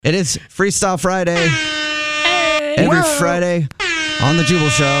It is Freestyle Friday. Hey. Every Friday on the Jubal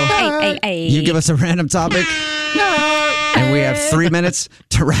Show. Hey. You give us a random topic. And we have 3 minutes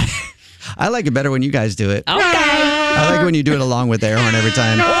to write. I like it better when you guys do it. Okay. I like it when you do it along with the air horn every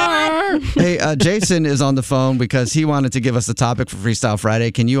time. Hey, Jason is on the phone because he wanted to give us the topic for Freestyle Friday.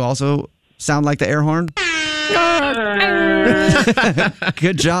 Can you also sound like the air horn?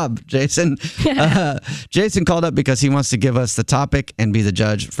 Good job, Jason. Jason called up because he wants to give us the topic and be the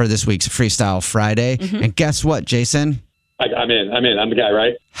judge for this week's Freestyle Friday. Mm-hmm. And guess what, Jason? I'm in. I'm the guy,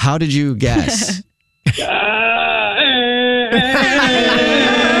 right? How did you guess?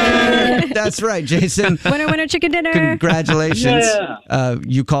 That's right, Jason. Winner, chicken dinner. Congratulations. Yeah.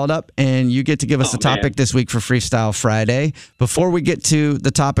 You called up and you get to give us the topic this week for Freestyle Friday. Before we get to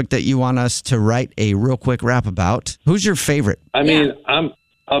the topic that you want us to write a real quick rap about, who's your favorite? I'll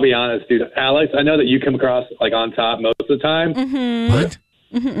be honest, dude. Alex, I know that you come across like on top most of the time. Mm-hmm. What?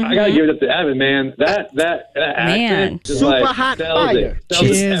 I gotta give it up to Evan, man. That accent is super like, hot sells fire. it. Sells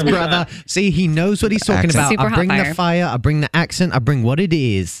it Cheers, every brother. time. See, he knows what he's talking Accent. about. Super I hot bring fire. the fire, I bring the accent, I bring what it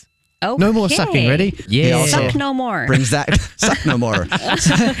is. Okay. No more sucking, ready? Yeah. also- Suck no more. Brings that. Suck no more.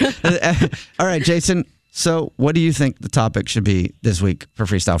 All right, Jason. So what do you think the topic should be this week for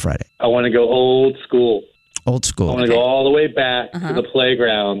Freestyle Friday? I want to go old school. Old I school. want to go all the way back to the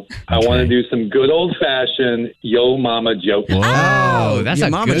playground. I want to do some good old fashioned Yo Momma jokes. Oh, that's your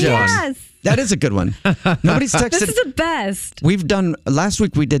a mama good jokes. one. Yes. That is a good one. Nobody's texted. This is the best. We've done, last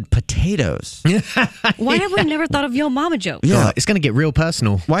week we did potatoes. Why have we never thought of Yo Mama jokes? Yeah. Oh, it's going to get real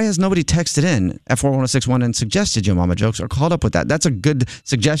personal. Why has nobody texted in at 41061 and suggested Yo Mama jokes or called up with that? That's a good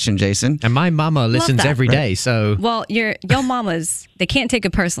suggestion, Jason. And my mama listens that. every day, so... Well, Yo Mamas, they can't take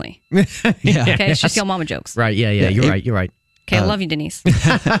it personally. Yeah. Okay, it's just Yo Mama jokes. Right, yeah, you're right. Okay, I love you, Denise.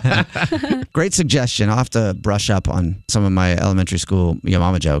 Great suggestion. I'll have to brush up on some of my elementary school Yo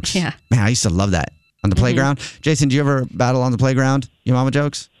Mama jokes. Yeah. Man, I used to love that on the playground. Jason, do you ever battle on the playground, Yo Mama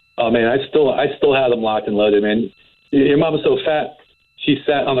jokes? Oh man, I still have them locked and loaded, man. Your mama's so fat, she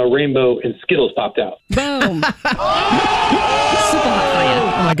sat on a rainbow and Skittles popped out. Boom. Super hot for you.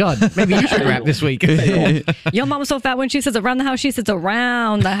 Oh my God, maybe you should rap this week. Yo Mama's so fat when she sits around the house, she sits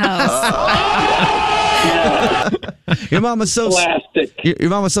around the house. Your mama's so Plastic. your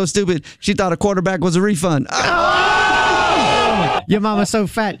mama's so stupid. She thought a quarterback was a refund. Your mama's so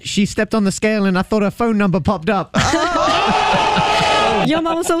fat, she stepped on the scale and I thought her phone number popped up. Yo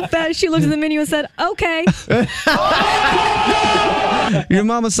Mama's so fat, she looked at the menu and said, okay. Your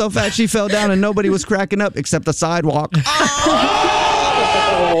mama's so fat she fell down and nobody was cracking up except the sidewalk.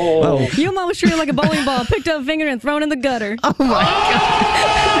 Oh. Yo Mama was treated like a bowling ball, picked up a finger and thrown in the gutter. Oh my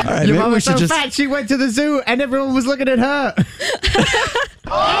God. All right, Your maybe we mama's should so just fat, she went to the zoo and everyone was looking at her. Super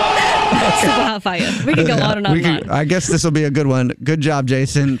hot fire. We can go on and on and on. I guess this will be a good one. Good job,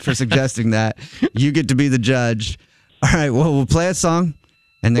 Jason, for suggesting that. You get to be the judge. All right, well, we'll play a song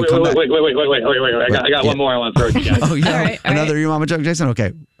and then come back. Wait. I got one more I want to throw at you guys. Oh, yeah. All right. Another Your Mama joke, Jason?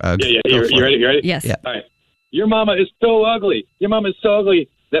 Okay. Yeah. go You for it. ready? You ready? Yes. Yeah. All right. Your mama is so ugly. Your mama is so ugly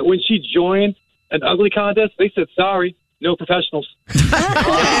that when she joined an ugly contest, they said, sorry, no professionals.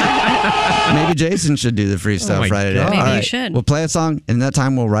 Maybe Jason should do the Freestyle my Friday. God. Day. Maybe All you right. should. We'll play a song, and in that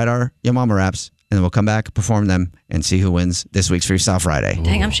time, we'll write our Yo Mama raps, and then we'll come back, perform them, and see who wins this week's Freestyle Friday.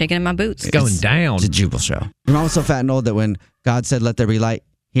 Dang, I'm shaking in my boots. It's going down. It's a Jubal show. Your mama's so fat and old that when God said, let there be light,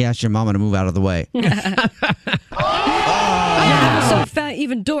 he asked your mama to move out of the way. Your mama's so fat,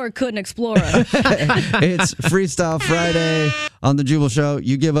 even Dora couldn't explore her. It's Freestyle Friday on the Jubal Show.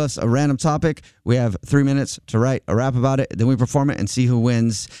 You give us a random topic. We have 3 minutes to write a rap about it. Then we perform it and see who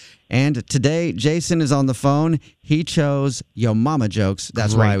wins. And today, Jason is on the phone. He chose Yo Mama jokes.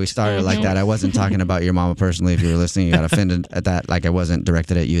 That's why we started like that. I wasn't talking about your mama personally. If you were listening, you got offended at that. Like I wasn't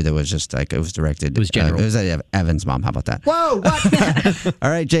directed at you. That was just like it was directed. It was general. It was at Evan's mom. How about that? Whoa, what? All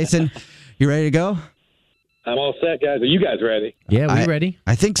right, Jason, you ready to go? I'm all set, guys. Are you guys ready? Yeah, we ready?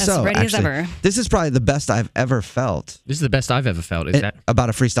 I think As so. ready as actually. ever. This is probably the best I've ever felt This is the best I've ever felt, is that? about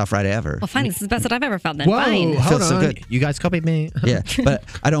a Freestyle Friday ever. Well, fine. This is the best that I've ever felt then. Whoa, Fine. hold Feels on. so good. You guys copied me. Yeah, but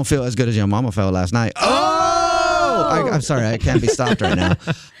I don't feel as good as your mama felt last night. I'm sorry, I can't be stopped right now.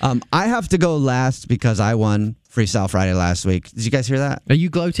 I have to go last because I won Freestyle Friday last week. Did you guys hear that? Are you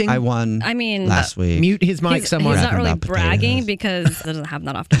gloating? I won I mean, last week. Mute his mic he's somewhere. not really Rapping about bragging potatoes. because it doesn't happen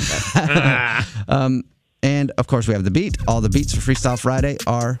that often. But. And, of course, we have the beat. All the beats for Freestyle Friday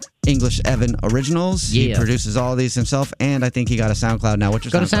are English Evan originals. He Yeah. produces all these himself, and I think he got a SoundCloud now. What's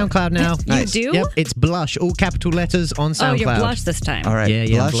your Got a SoundCloud now. Nice. You do? Yep, it's Blush, all capital letters on SoundCloud. Oh, you're Blush this time. All right,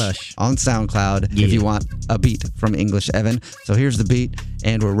 Yeah, Blush. on SoundCloud Yeah. if you want a beat from English Evan. So here's the beat,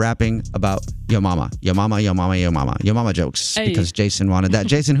 and we're rapping about Yo Mama. Yo Mama, Yo Mama, Yo Mama. Yo Mama jokes, Hey. because Jason wanted that.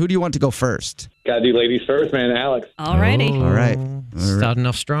 Jason, who do you want to go first? Gotta do ladies first, man. Alex. Alrighty. Oh, All right. Starting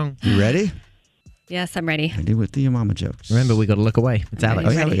off strong. You ready? Yes, I'm ready. Ready with the Yo Mama jokes. Remember, we got to look away. It's Alex.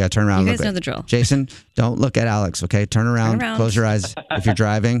 Oh, yeah, we got to turn around You a guys little know bit. the drill. Jason, don't look at Alex, okay? Turn around. Turn around. Close your eyes. If you're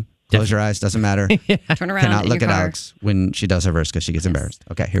driving, close your eyes. Doesn't matter. Turn around. Cannot in look your at car. Alex when she does her verse because she gets embarrassed.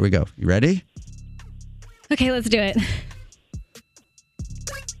 Okay, here we go. You ready? Okay, let's do it.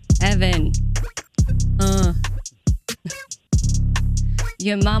 Evan.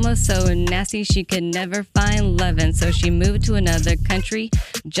 Your mama's so nasty she could never find lovin', so she moved to another country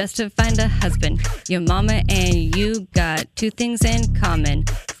just to find a husband. Your mama and you got two things in common.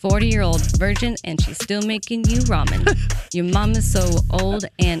 40-year-old virgin and she's still making you ramen. Your mama's so old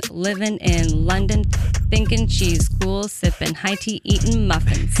and living in London, thinking she's cool, sipping high tea, eating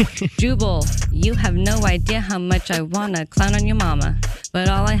muffins. Jubal, you have no idea how much I wanna clown on your mama, but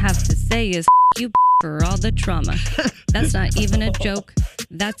all I have to say is you for all the trauma. That's not even a joke.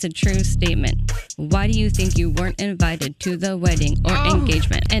 That's a true statement. Why do you think you weren't invited to the wedding or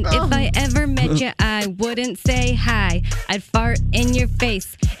engagement? And if I ever met you, I wouldn't say hi. I'd fart in your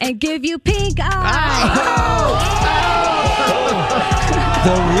face and give you pink eye.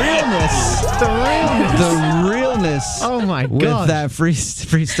 The realness Oh, my with God. that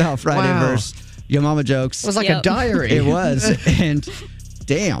Freestyle Friday Wow. verse. Yo Mama jokes. It was like Yep. a diary. It was. And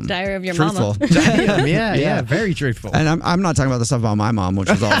damn. Diary of your truthful. mama. Damn, yeah, very truthful. And I'm not talking about the stuff about my mom, which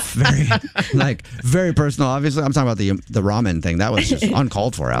was all very, very personal. Obviously, I'm talking about the ramen thing. That was just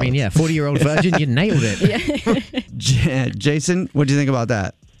uncalled for, I Alex. mean, yeah, 40-year-old virgin, you nailed it. Jason, what do you think about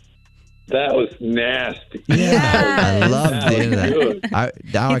that? That was nasty. I love That was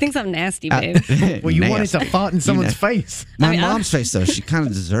good. He thinks I'm nasty, babe. Well, you wanted Nasty. to fart in someone's face. My I mean, mom's face, though, she kind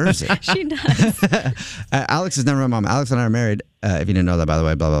of deserves it. She does. Alex has never met my mom. Alex and I are married. If you didn't know that, by the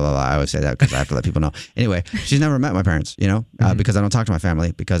way, blah, blah, blah, blah. I always say that because I have to let people know. Anyway, she's never met my parents, because I don't talk to my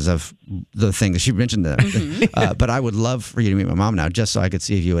family because of the thing that she mentioned there. But I would love for you to meet my mom now, just so I could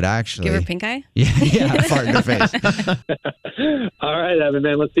see if you would actually. Give her pink eye? Yeah, fart in her face. All right, Evan,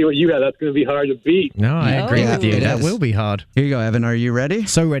 man. Let's see what you got. That's going to be hard to beat. No, I agree Yeah, with you. it That is. will be hard. Here you go, Evan. Are you ready?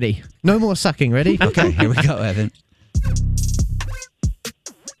 So ready. No more sucking. Ready? Okay, here we go, Evan.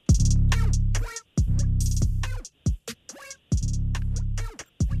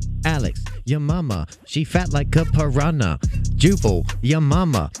 Alex, your mama, she fat like a piranha. Jubal, your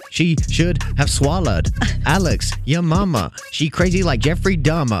mama, she should have swallowed. Alex, your mama, she crazy like Jeffrey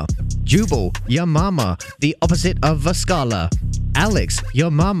Dahmer. Jubal, your mama, the opposite of a scholar. Alex, your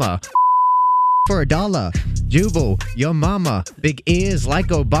mama, for $1. Jubal, your mama, big ears like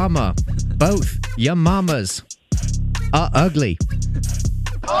Obama. Both your mamas are ugly.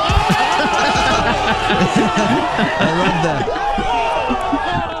 I love that.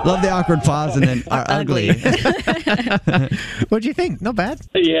 Love the awkward pause and then are ugly. What do you think? Not bad.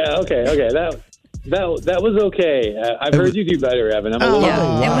 Yeah, okay. That was okay. I've heard you do better, Evan. I'm a little Yeah, bit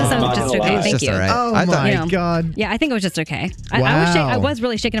it was I'm not just gonna okay. lie. Thank Just you. all right. Oh I thought- my Yeah. God. Yeah, I think it was just okay. Wow. I was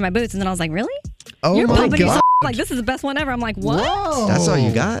really shaking in my boots, and then I was like, really? Oh You're my pumping God. yourself like this is the best one ever. I'm like, what? Whoa. That's all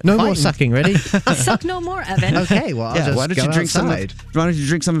you got? No more Fighting. sucking. Ready? Suck no more, Evan. Okay, well, I'll Yeah, just why don't go you drink outside. why don't you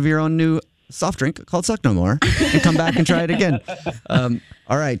drink some of your own new soft drink called Suck No More and come back and try it again?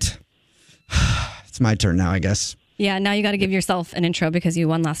 All right. It's my turn now, I guess. Yeah, now you got to give yourself an intro because you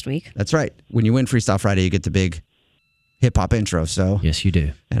won last week. That's right. When you win Freestyle Friday, you get the big hip hop intro. So, Yes, you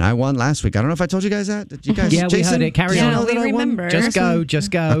do. and I won last week. I don't know if I told you guys that. Did you guys? Yeah, we Jason, heard it. Carry did you on. know Yeah, that we I won? remember. Just go.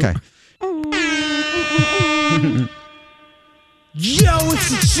 Just go. Okay. Yo, it's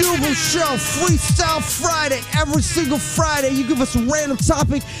the Jubal Show, Freestyle Friday. Every single Friday, you give us a random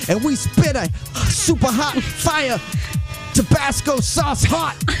topic, and we spit a super hot fire Tabasco sauce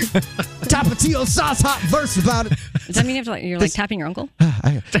hot, Tapatio sauce hot verse about it. Does that mean you have to you're like tapping your uncle?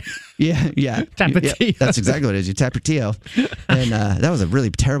 Yeah. Tapatio. Yeah, that's exactly what it is. You tap your Tio. And that was a really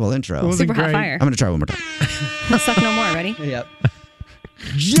terrible intro. Was Super it hot great? fire. I'm going to try one more time. Suck no more. Ready? Yep.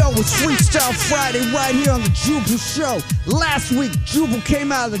 Yo, it's Freestyle Friday right here on the Jubal Show. Last week, Jubal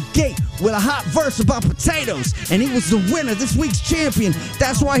came out of the gate with a hot verse about potatoes, and he was the winner, this week's champion.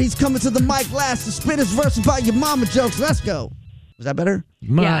 That's why he's coming to the mic last to spit his verse about your mama jokes. Let's go. Was that better?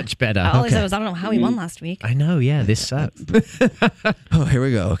 Much better. All I said was, I don't know how he won last week. I know. Yeah, this sucks. Oh, here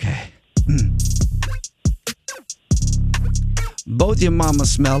we go. Okay. Both your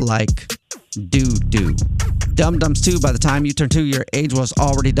mamas smell like do. Dum Dums 2, by the time you turn 2, your age was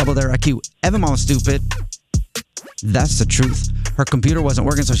already double their IQ. Evan Mom was stupid. That's the truth. Her computer wasn't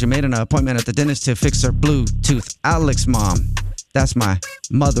working, so she made an appointment at the dentist to fix her Bluetooth. Alex Mom, that's my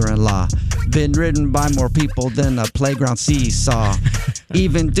mother-in-law. Been ridden by more people than a playground seesaw.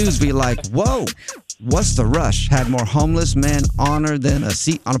 Even dudes be like, whoa, what's the rush? Had more homeless men on her than a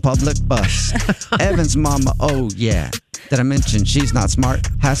seat on a public bus. Evan's mama, oh yeah. Did I mention she's not smart?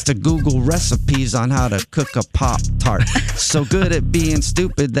 Has to Google recipes on how to cook a Pop-Tart. So good at being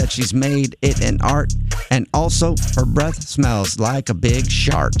stupid that she's made it an art. And also, her breath smells like a big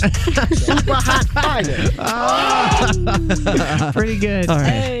shart. Super hot Friday. Pretty good. All right.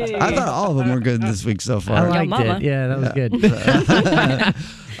 Hey. I thought all of them were good this week so I far. liked Mama. it. Yeah, that was good.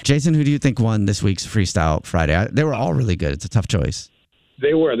 Jason, who do you think won this week's Freestyle Friday? They were all really good. It's a tough choice.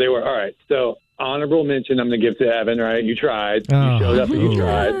 They were. All right. So, honorable mention I'm going to give to Evan, right? You tried. You showed up and you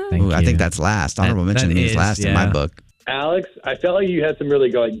tried. Ooh, I think that's last. Honorable mention that means is, last in my book. Alex, I felt like you had some really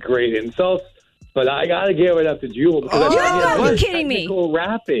great insults, but I got to give it up to Jewel because I thought he had kidding me. technical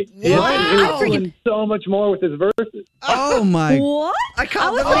rapping. Wow. He was doing so much more with his verses. Oh, my. What? I can't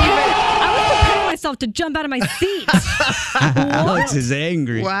believe it. I was preparing myself to jump out of my seat. Alex is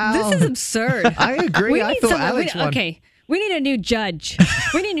angry. Wow. This is absurd. I agree. I thought Alex won. Okay. We need a new judge.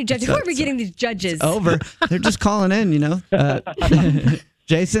 We need a new judge. Who are we getting these judges? Over. They're just calling in, you know.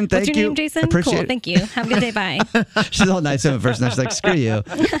 Jason, thank What's your name, Jason? Appreciate Cool. it. Thank you. Have a good day. Bye. She's all nice to him first, now she's like, screw you.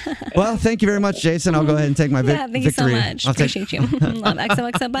 Well, thank you very much, Jason. I'll go ahead and take my Yeah, thank you so victory. much. I'll take, Appreciate you. Love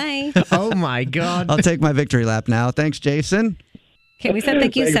XOXO. Bye. Oh, my God. I'll take my victory lap now. Thanks, Jason. Okay, we said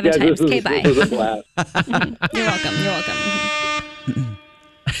thank you Thanks, 7 guys. times. Okay, bye. This was a blast. You're welcome. You're welcome.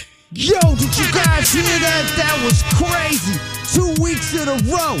 Yo, did you guys hear that? That was crazy. 2 weeks in a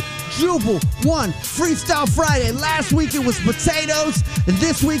row. Jubal won Freestyle Friday. Last week it was potatoes, and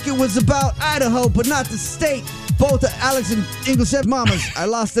this week it was about Idaho, but not the state. Both Alex and English mamas. I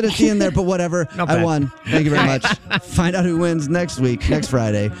lost it at the end there, but whatever. Not I bad. won. Thank you very much. Find out who wins next week, next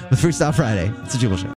Friday, with Freestyle Friday. It's a Jubal Show.